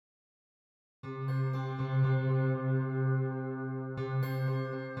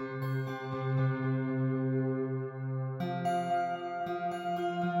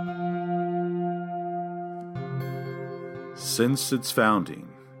Since its founding,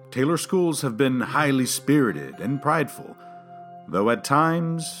 Taylor schools have been highly spirited and prideful, though at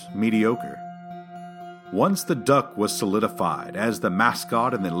times mediocre. Once the duck was solidified as the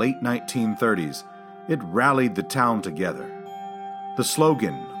mascot in the late 1930s, it rallied the town together. The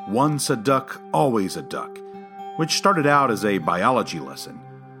slogan, "Once a duck, always a duck," which started out as a biology lesson,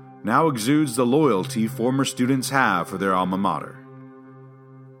 now exudes the loyalty former students have for their alma mater.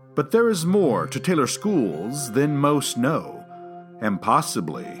 But there is more to Taylor schools than most know, and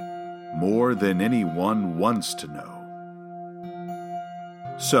possibly more than anyone wants to know.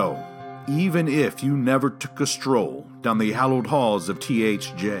 So, even if you never took a stroll down the hallowed halls of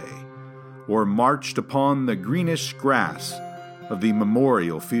THJ, or marched upon the greenish grass of the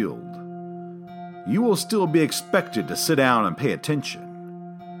memorial field, you will still be expected to sit down and pay attention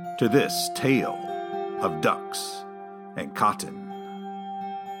to this tale of ducks and cotton.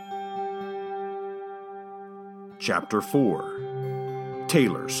 Chapter 4.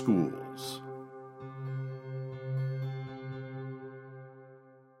 Taylor Schools.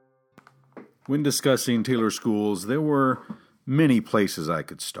 When discussing Taylor schools, there were many places I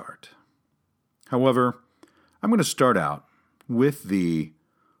could start. However, I'm going to start out with the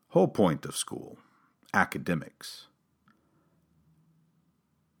whole point of school, academics.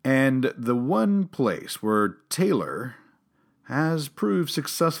 And the one place where Taylor has proved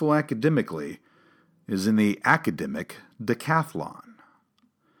successful academically is in the academic decathlon.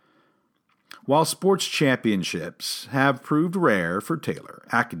 While sports championships have proved rare for Taylor,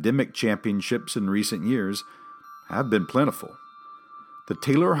 academic championships in recent years have been plentiful. The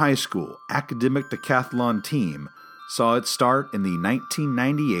Taylor High School academic decathlon team saw its start in the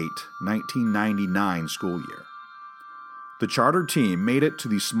 1998-1999 school year. The charter team made it to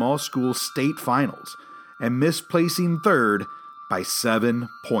the small school state finals and missed placing third by 7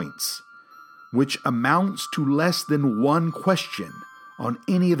 points, which amounts to less than one question on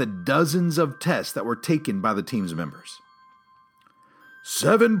any of the dozens of tests that were taken by the team's members.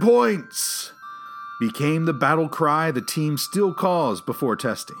 7 points became the battle cry the team still calls before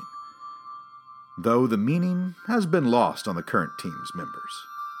testing, though the meaning has been lost on the current team's members.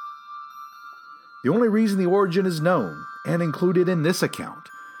 The only reason the origin is known and included in this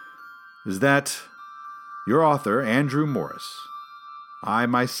account is that your author, Andrew Morris, I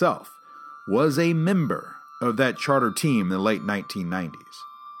myself, was a member of that charter team in the late 1990s.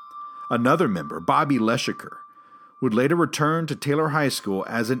 Another member, Bobby Leshiker, would later return to Taylor High School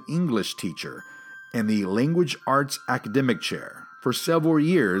as an English teacher and the Language Arts Academic Chair for several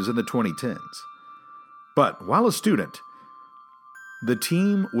years in the 2010s. But while a student, the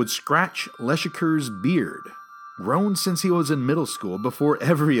team would scratch Leshiker's beard, grown since he was in middle school, before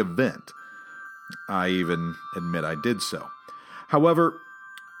every event. I even admit I did so. However,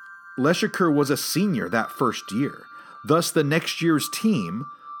 Leshiker was a senior that first year. Thus, the next year's team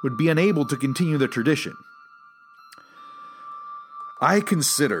would be unable to continue the tradition. I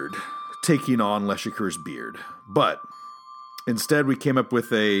considered taking on Leshiker's beard, but instead we came up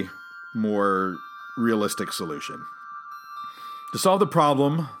with a more realistic solution. To solve the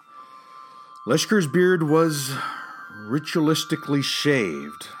problem, Leshiker's beard was ritualistically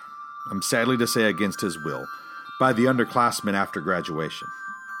shaved, I'm sadly to say against his will, by the underclassmen after graduation.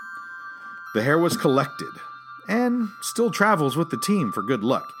 The hair was collected and still travels with the team for good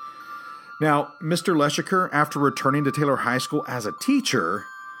luck. Now, Mr. Leshiker, after returning to Taylor High School as a teacher,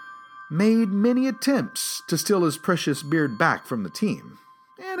 made many attempts to steal his precious beard back from the team,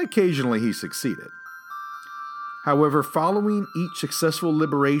 and occasionally he succeeded. However, following each successful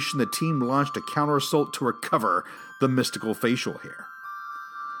liberation, the team launched a counter-assault to recover the mystical facial hair.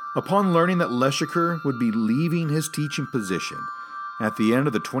 Upon learning that Leshiker would be leaving his teaching position at the end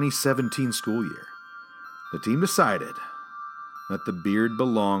of the 2017 school year, the team decided that the beard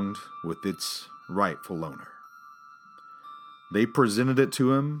belonged with its rightful owner. They presented it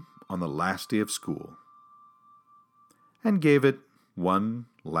to him on the last day of school and gave it one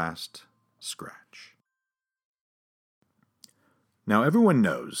last scratch. Now, everyone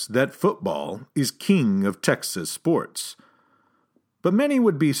knows that football is king of Texas sports, but many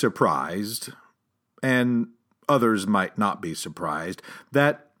would be surprised, and others might not be surprised,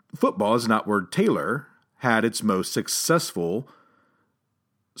 that football is not where Taylor had its most successful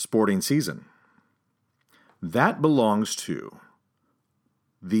sporting season. That belongs to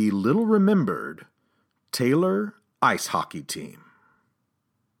the little-remembered Taylor ice hockey team.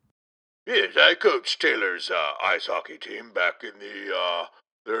 Yes, I coached Taylor's ice hockey team back in the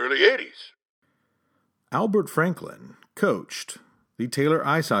early 80s. Albert Franklin coached the Taylor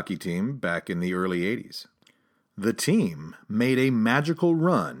ice hockey team back in the early 80s. The team made a magical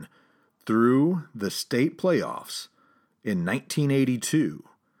run through the state playoffs in 1982,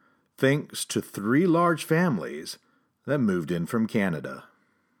 thanks to 3 large families that moved in from Canada.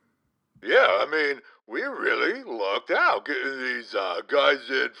 Yeah, I mean, we really lucked out getting these guys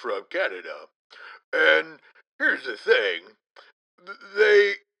in from Canada. And here's the thing,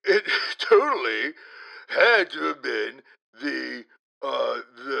 it totally had to have been the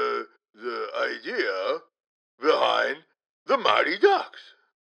idea behind the Mighty Ducks.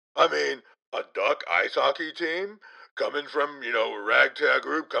 I mean, a duck ice hockey team coming from, a ragtag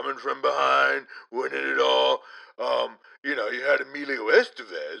group coming from behind, winning it all. You had Emilio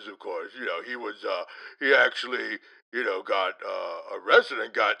Estevez, of course. He actually, got arrested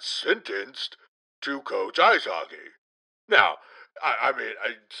and got sentenced to coach ice hockey. Now, I mean,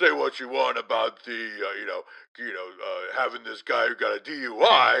 I say what you want about the, having this guy who got a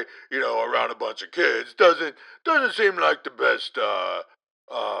DUI, around a bunch of kids doesn't seem like the best,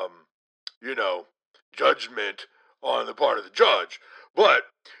 judgment on the part of the judge. But,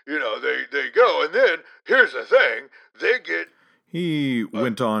 they go, and then here's the thing, they get. He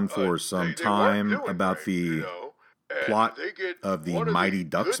went on for some time about the plot of the Mighty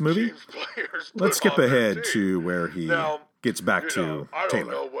Ducks movie. Let's skip ahead to where he gets back to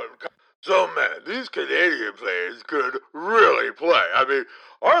Taylor. So, man, these Canadian players could really play. I mean,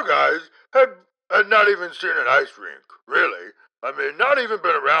 our guys had not even seen an ice rink, really. I mean, not even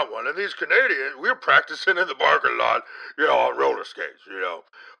been around one. And these Canadians, we were practicing in the parking lot, on roller skates,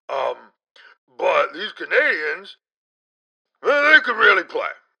 But these Canadians, well, they could really play.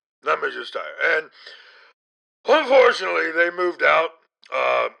 Let me just tell you. And unfortunately, they moved out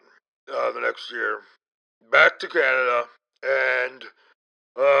the next year back to Canada, and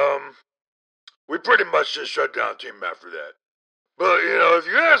we pretty much just shut down the team after that. But, if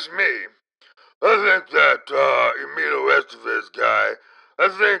you ask me, I think that Emilio Estevez guy, I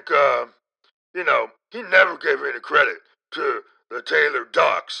think, he never gave any credit to the Taylor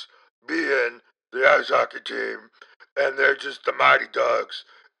Ducks being the ice hockey team, and they're just the Mighty Ducks.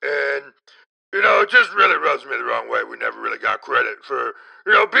 And, it just really rubs me the wrong way. We never really got credit for,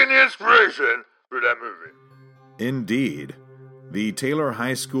 being the inspiration for that movie. Indeed. The Taylor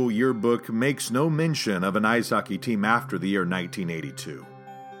High School yearbook makes no mention of an ice hockey team after the year 1982.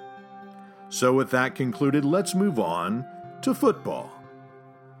 So with that concluded, let's move on to football.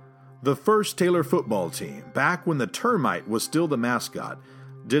 The first Taylor football team, back when the Termite was still the mascot,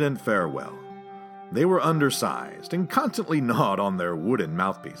 didn't fare well. They were undersized and constantly gnawed on their wooden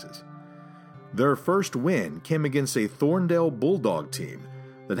mouthpieces. Their first win came against a Thorndale Bulldog team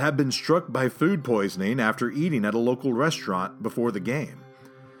that had been struck by food poisoning after eating at a local restaurant before the game.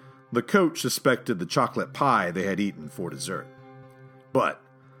 The coach suspected the chocolate pie they had eaten for dessert. But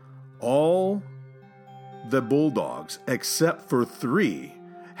all the Bulldogs, except for 3,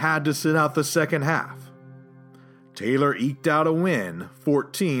 had to sit out the second half. Taylor eked out a win,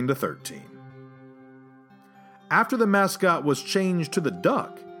 14-13. After the mascot was changed to the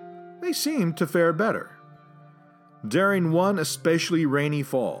duck, they seemed to fare better. During one especially rainy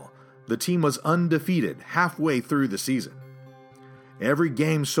fall, the team was undefeated halfway through the season. Every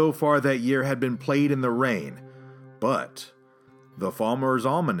game so far that year had been played in the rain, but the Farmer's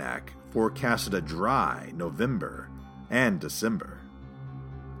Almanac forecasted a dry November and December.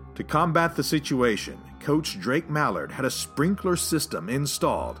 To combat the situation, Coach Drake Mallard had a sprinkler system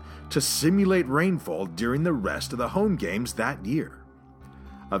installed to simulate rainfall during the rest of the home games that year.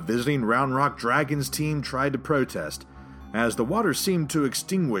 A visiting Round Rock Dragons team tried to protest, as the water seemed to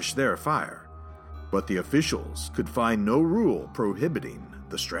extinguish their fire, but the officials could find no rule prohibiting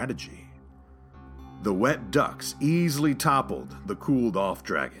the strategy. The Wet Ducks easily toppled the cooled-off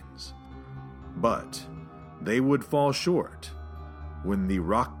Dragons, but they would fall short when the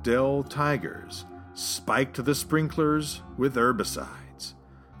Rockdale Tigers spiked the sprinklers with herbicides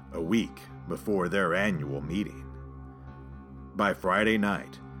a week before their annual meeting. By Friday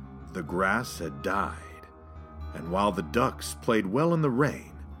night, the grass had died, and while the Ducks played well in the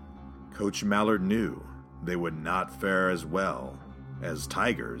rain, Coach Mallard knew they would not fare as well as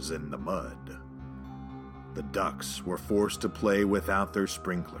Tigers in the mud. The Ducks were forced to play without their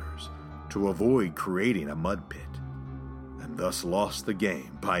sprinklers to avoid creating a mud pit, and thus lost the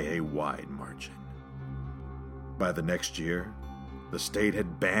game by a wide margin. By the next year, the state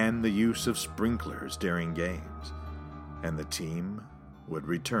had banned the use of sprinklers during games, and the team would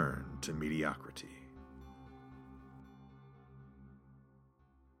return to mediocrity.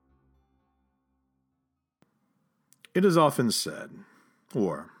 It is often said,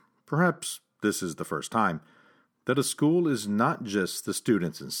 or perhaps this is the first time, that a school is not just the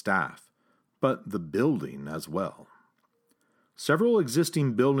students and staff, but the building as well. Several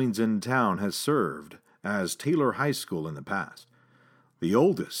existing buildings in town have served as Taylor High School in the past. The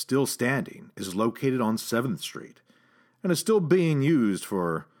oldest still standing is located on 7th Street and is still being used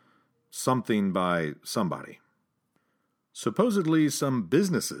for something by somebody. Supposedly, some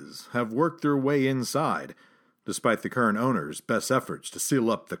businesses have worked their way inside, despite the current owner's best efforts to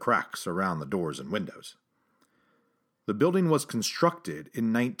seal up the cracks around the doors and windows. The building was constructed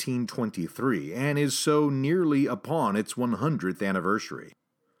in 1923 and is so nearly upon its 100th anniversary.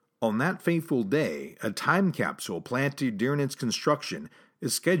 On that fateful day, a time capsule planted during its construction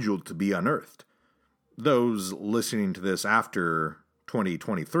is scheduled to be unearthed. Those listening to this after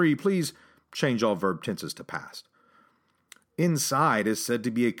 2023, please change all verb tenses to past. Inside is said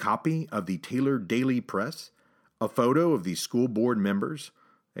to be a copy of the Taylor Daily Press, a photo of the school board members,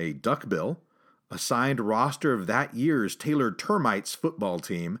 a duck bill, a signed roster of that year's Taylor Termites football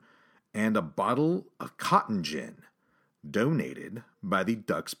team, and a bottle of cotton gin, donated by the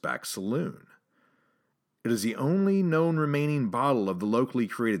Duck's Back Saloon. It is the only known remaining bottle of the locally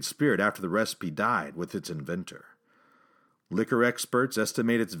created spirit after the recipe died with its inventor. Liquor experts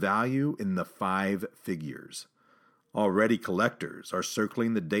estimate its value in the 5 figures. Already collectors are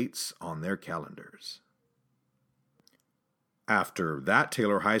circling the dates on their calendars. After that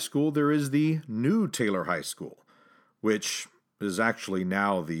Taylor High School, there is the new Taylor High School, which is actually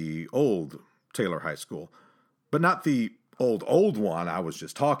now the old Taylor High School, but not the old one I was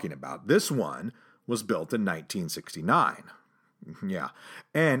just talking about. This one was built in 1969. Yeah,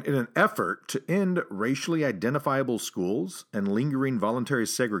 and in an effort to end racially identifiable schools and lingering voluntary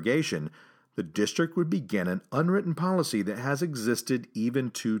segregation, the district would begin an unwritten policy that has existed even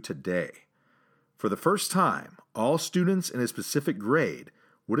to today. For the first time, all students in a specific grade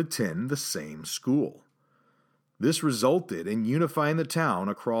would attend the same school. This resulted in unifying the town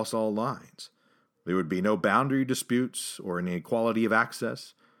across all lines. There would be no boundary disputes or inequality of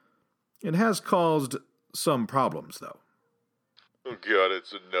access. It has caused some problems, though. Oh God,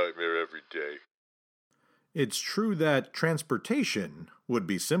 it's a nightmare every day. It's true that transportation would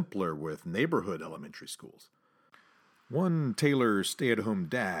be simpler with neighborhood elementary schools. One Taylor stay-at-home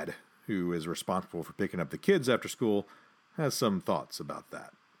dad, who is responsible for picking up the kids after school, has some thoughts about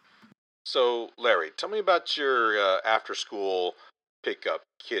that. So, Larry, tell me about your after-school pickup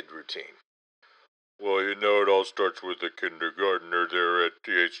kid routine. Well, you know, it all starts with the kindergartner there at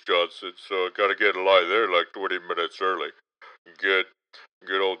T.H. Johnson, so I gotta get a lie there like 20 minutes early. Get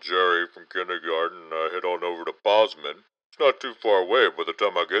old Jerry from kindergarten, head on over to Bosman. It's not too far away. By the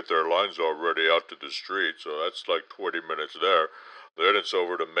time I get there, line's already out to the street, so that's like 20 minutes there. Then it's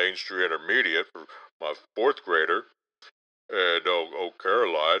over to Main Street Intermediate for my 4th grader, and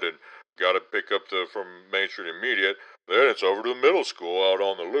Caroline, and gotta pick up from Main Street Intermediate. Then it's over to the middle school out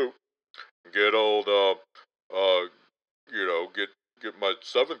on the loop. Get old, get my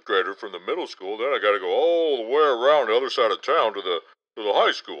 7th grader from the middle school. Then I gotta go all the way around the other side of town to the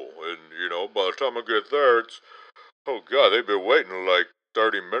high school. And, by the time I get there, it's, oh God, they've been waiting like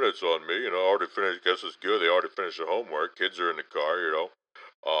 30 minutes on me. Already finished, guess it's good. They already finished their homework. Kids are in the car,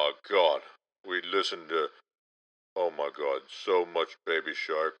 God, we listened to, oh my God, so much Baby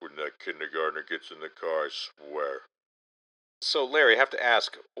Shark when that kindergartner gets in the car, I swear. So, Larry, I have to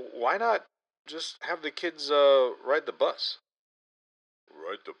ask, why not just have the kids ride the bus?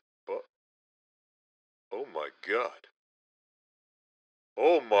 Ride the bus? Oh my God.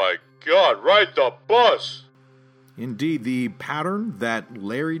 Oh my God, ride the bus! Indeed, the pattern that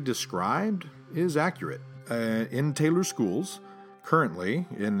Larry described is accurate. In Taylor schools, currently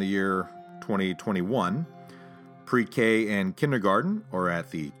in the year 2021, pre-K and kindergarten are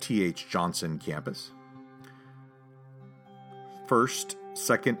at the T.H. Johnson campus. 1st,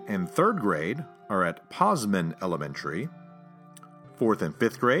 2nd, and 3rd grade are at Posman Elementary. 4th and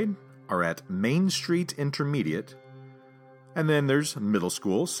 5th grade are at Main Street Intermediate. And then there's middle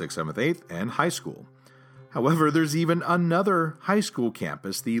school, 6th, 7th, 8th, and high school. However, there's even another high school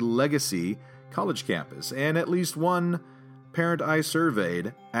campus, the Legacy College campus, and at least one parent I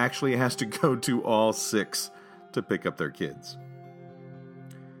surveyed actually has to go to all 6 to pick up their kids.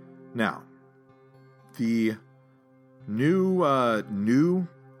 Now, the new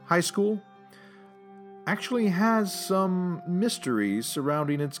high school actually has some mysteries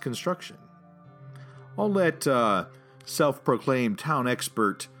surrounding its construction. I'll let self-proclaimed town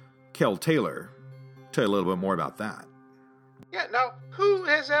expert Kel Taylor tell you a little bit more about that. Yeah, now, who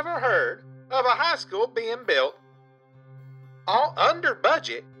has ever heard of a high school being built all under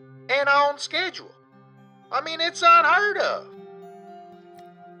budget and on schedule? I mean, it's unheard of.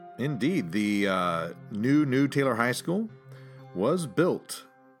 Indeed, the new Taylor High School was built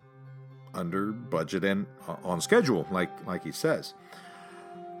under budget and on schedule, like he says.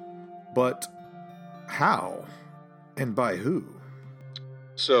 But How? And by who?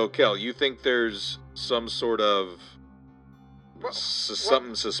 So, Kel, you think there's some sort of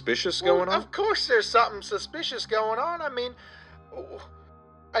something suspicious going on? Of course there's something suspicious going on. I mean,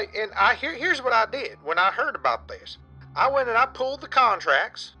 here's what I did when I heard about this. I went and I pulled the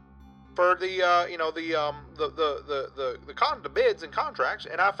contracts for the bids and contracts,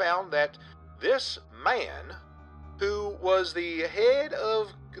 and I found that this man, who was the head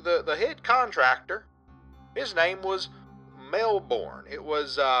of the head contractor, his name was Melbourne. It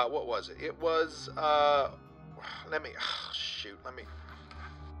was what was it? It was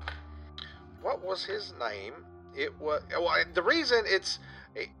what was his name? It was, well, the reason it's,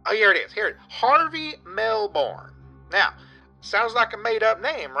 here it is. Harvey Melbourne. Now, sounds like a made-up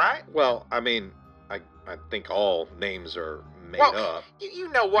name, right? Well, I mean, I think all names are made up. You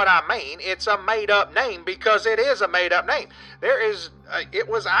know what I mean. It's a made-up name because it is a made-up name. I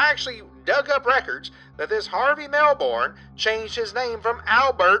actually dug up records that this Harvey Melbourne changed his name from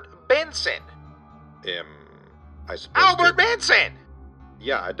Albert Benson. I suppose Albert Benson!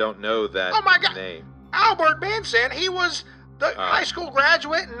 Yeah, I don't know that Oh my God. name. Albert Benson, he was the high school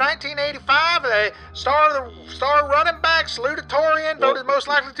graduate in 1985, the star running back, salutatorian, voted most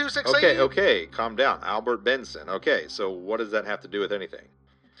likely to succeed. Okay, calm down. Albert Benson. Okay, so what does that have to do with anything?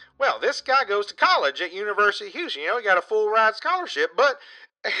 Well, this guy goes to college at University of Houston. You know, he got a full ride scholarship, but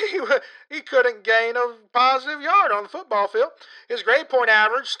he couldn't gain a positive yard on the football field. His grade point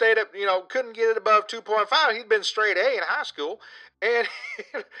average stayed up, couldn't get it above 2.5. He'd been straight A in high school. And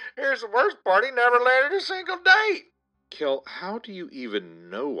here's the worst part, he never landed a single date. Kel, how do you even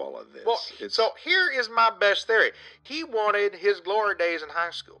know all of this? Well, so here is my best theory. He wanted his glory days in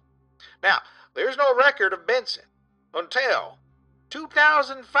high school. Now, there's no record of Benson until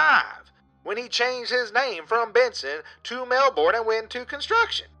 2005, when he changed his name from Benson to Melbourne and went to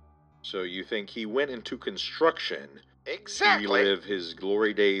construction. So you think he went into construction Exactly. to relive his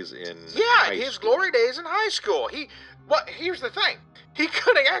glory days in his glory days in high school. Here's the thing. He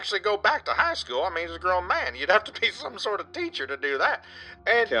couldn't actually go back to high school. I mean, he's a grown man. You'd have to be some sort of teacher to do that.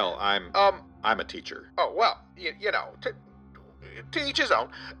 And Kel, I'm a teacher. Oh, well, to each his own.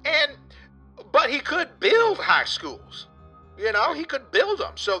 But he could build high schools. He could build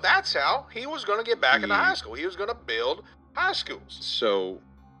them. So that's how he was going to get back into high school. He was going to build high schools. So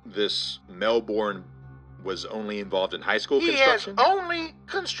this Melbourne was only involved in high school construction? He has only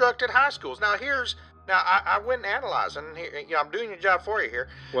constructed high schools. Now, I went and analyzed, and I'm doing your job for you here.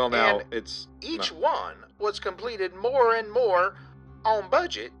 Well, now, and each one was completed more and more on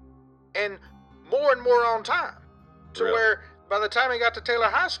budget and more on time. To Really? Where, by the time he got to Taylor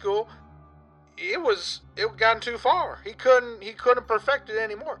High School, it gotten too far. He couldn't perfect it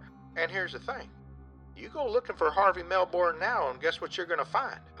anymore. And here's the thing. You go looking for Harvey Melbourne now, and guess what you're going to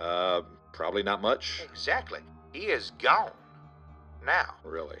find? Probably not much. Exactly. He is gone. Now,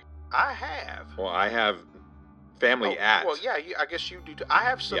 Really? I have. Well, I have family at. Well, yeah, I guess you do too. I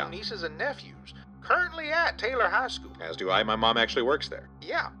have some nieces and nephews currently at Taylor High School. As do I. My mom actually works there.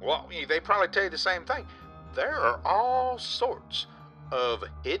 Yeah, well, they probably tell you the same thing. There are all sorts of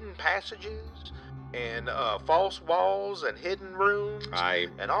hidden passages and false walls and hidden rooms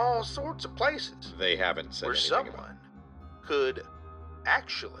and all sorts of places They haven't said where anything someone about. could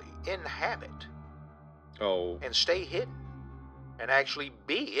actually inhabit Oh, and stay hidden and actually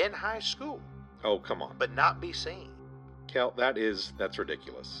be in high school come on. but not be seen. Kel, that's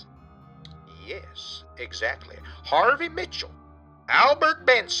ridiculous. Yes, exactly. Harvey Mitchell, Albert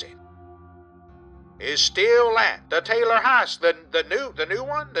Benson, is still at the Taylor High School, the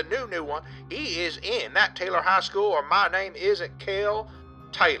new one. He is in that Taylor High School, or my name isn't Kel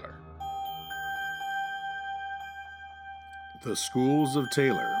Taylor. The schools of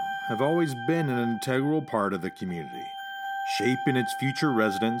Taylor have always been an integral part of the community, shaping its future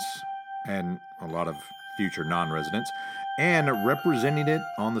residents and a lot of future non-residents, and representing it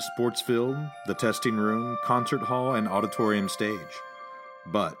on the sports field, the testing room, concert hall, and auditorium stage.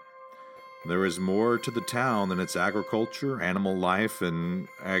 But there is more to the town than its agriculture, animal life, and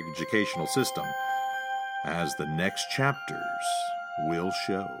educational system, as the next chapters will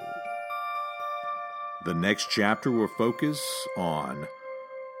show. The next chapter will focus on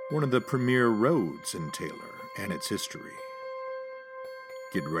one of the premier roads in Taylor and its history.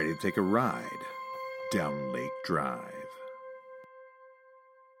 Get ready to take a ride down Lake Drive.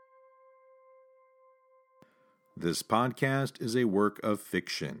 This podcast is a work of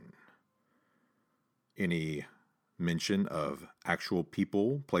fiction. Any mention of actual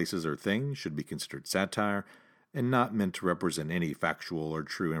people, places, or things should be considered satire and not meant to represent any factual or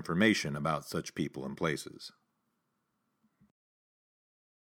true information about such people and places.